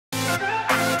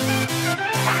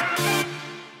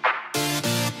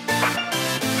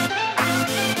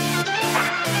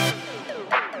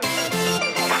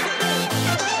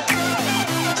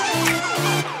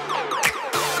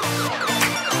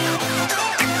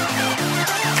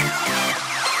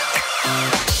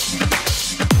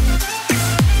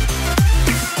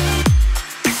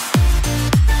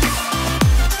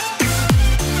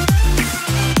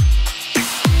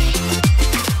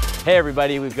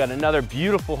everybody, we've got another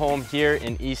beautiful home here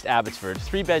in East Abbotsford.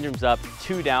 3 bedrooms up,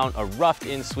 2 down, a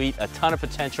roughed-in suite, a ton of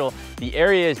potential. The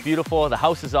area is beautiful, the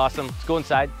house is awesome. Let's go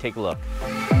inside, take a look.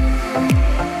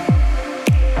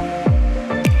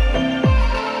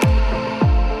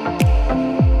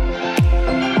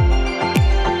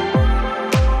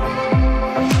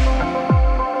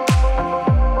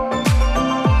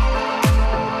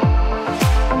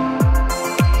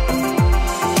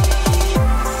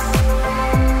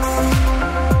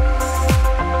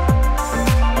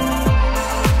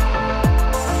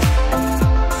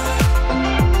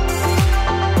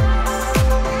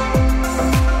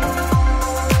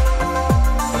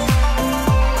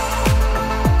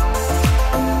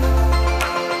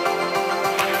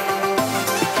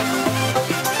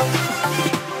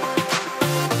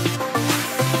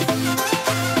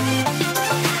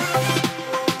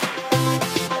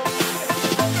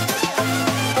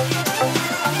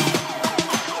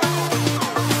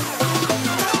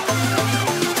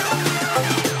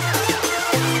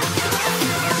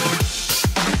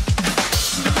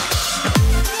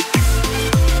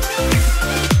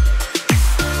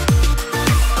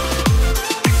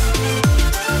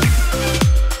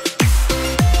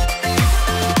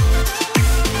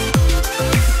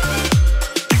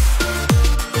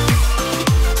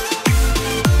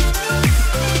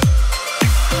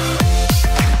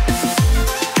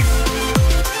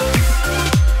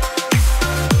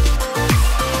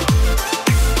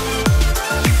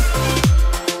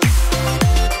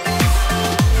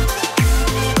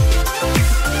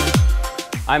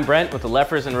 I'm Brent with the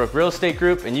Leffers and Rook Real Estate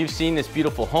Group, and you've seen this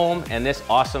beautiful home and this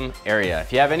awesome area.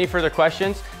 If you have any further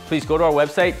questions, please go to our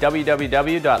website,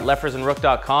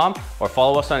 www.leffersandrook.com, or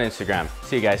follow us on Instagram.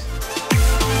 See you guys.